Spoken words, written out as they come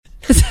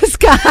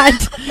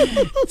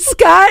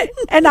Scott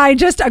and I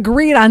just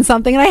agreed on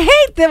something, and I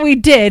hate that we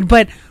did,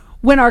 but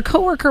when our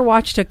coworker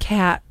watched a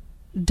cat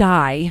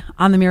die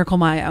on the Miracle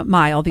Mile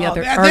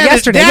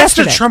yesterday. That's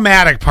the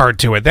traumatic part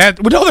to it.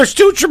 There's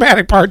two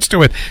traumatic parts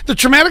to it. The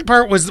traumatic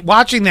part was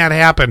watching that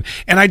happen,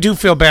 and I do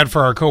feel bad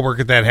for our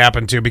coworker that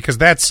happened to, because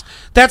that's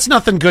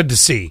nothing good to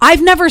see.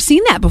 I've never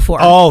seen that before.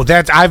 Oh,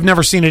 I've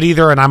never seen it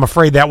either, and I'm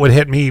afraid that would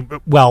hit me,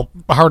 well,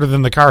 harder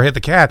than the car hit the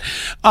cat.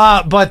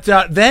 But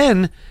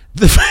then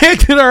the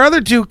fact that our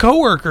other two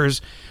coworkers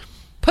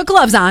put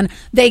gloves on,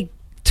 they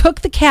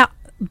took the cat,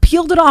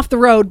 peeled it off the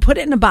road, put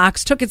it in a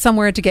box, took it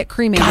somewhere to get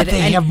cremated. God,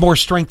 they have more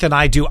strength than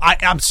I do.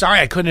 I'm sorry,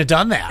 I couldn't have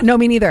done that. No,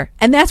 me neither.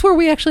 And that's where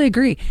we actually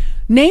agree.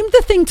 Named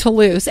the thing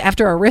Toulouse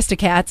after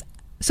Aristocats.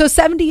 So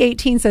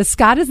 7018 says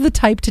Scott is the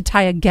type to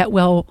tie a get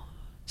well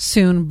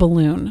soon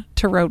balloon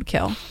to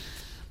roadkill.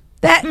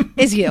 That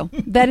is you.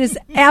 That is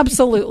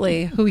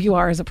absolutely who you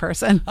are as a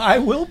person. I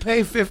will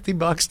pay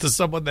 $50 to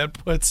someone that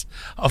puts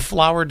a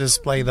flower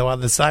display, though, on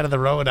the side of the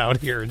road out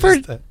here.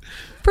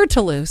 For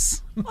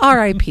Toulouse.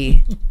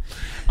 R.I.P.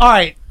 All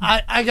right.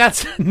 I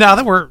got, now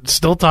that we're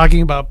still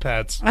talking about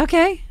pets.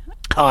 Okay.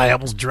 Oh, I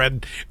almost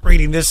dread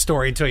reading this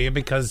story to you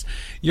because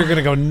you're going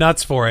to go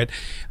nuts for it.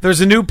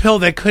 There's a new pill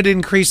that could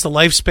increase the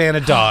lifespan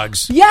of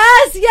dogs.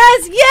 Yes.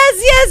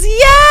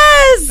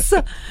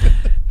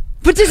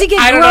 But does he get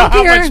grumpier? I don't know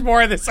how much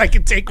more of this I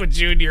can take with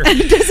Junior.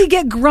 Does he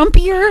get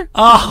grumpier?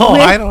 Oh,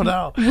 I don't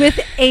know. With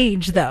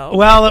age, though.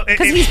 Well,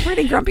 because he's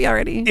pretty grumpy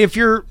already. If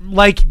you're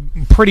like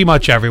pretty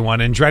much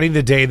everyone and dreading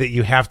the day that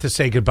you have to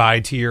say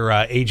goodbye to your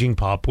aging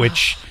pup,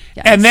 which,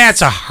 yes. And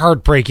that's a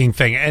heartbreaking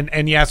thing.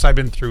 And yes, I've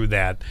been through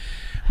that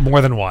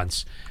more than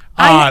once.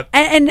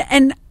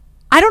 And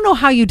I don't know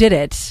how you did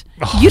it.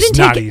 It's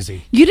not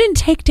easy. You didn't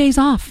take days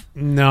off.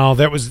 No,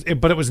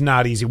 but it was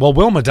not easy. Well,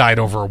 Wilma died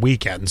over a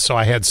weekend, so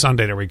I had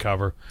Sunday to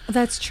recover.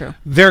 That's true.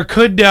 There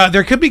could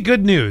be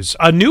good news.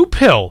 A new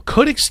pill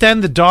could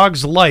extend the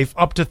dog's life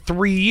up to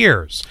 3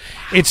 years.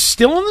 It's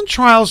still in the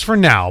trials for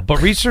now, but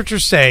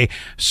researchers say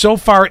so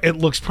far it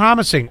looks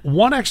promising.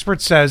 One expert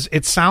says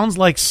it sounds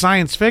like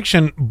science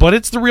fiction, but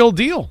it's the real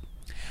deal.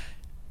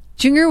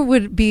 Junior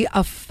would be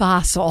a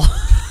fossil.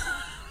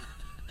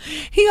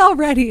 He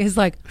already is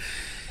like,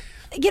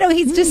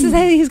 he's just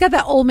he's got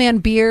that old man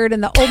beard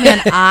and the old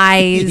man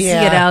eyes.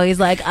 Yeah.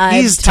 He's like,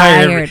 he's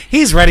tired.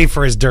 He's ready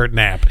for his dirt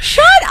nap.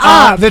 Shut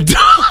up. The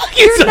dog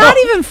You're not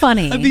even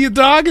funny. The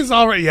dog is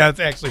already, it's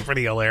actually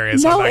pretty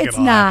hilarious. No, it's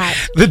not.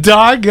 The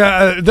dog,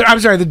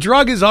 the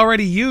drug is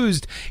already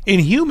used in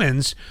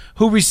humans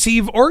who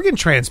receive organ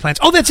transplants.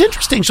 Oh, that's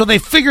interesting. So they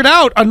figured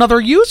out another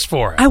use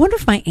for it. I wonder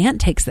if my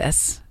aunt takes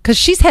this because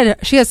she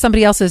has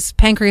somebody else's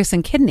pancreas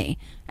and kidney,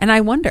 and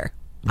I wonder.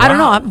 Wow. I don't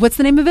know. What's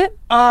the name of it?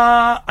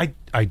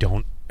 I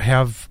don't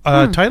have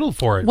a title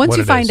for it. Once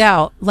you find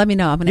out, let me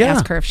know. I'm going to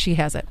ask her if she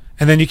has it.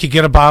 And then you could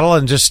get a bottle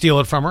and just steal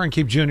it from her and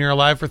keep Junior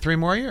alive for 3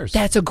 more years.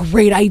 That's a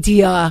great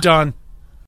idea. Done.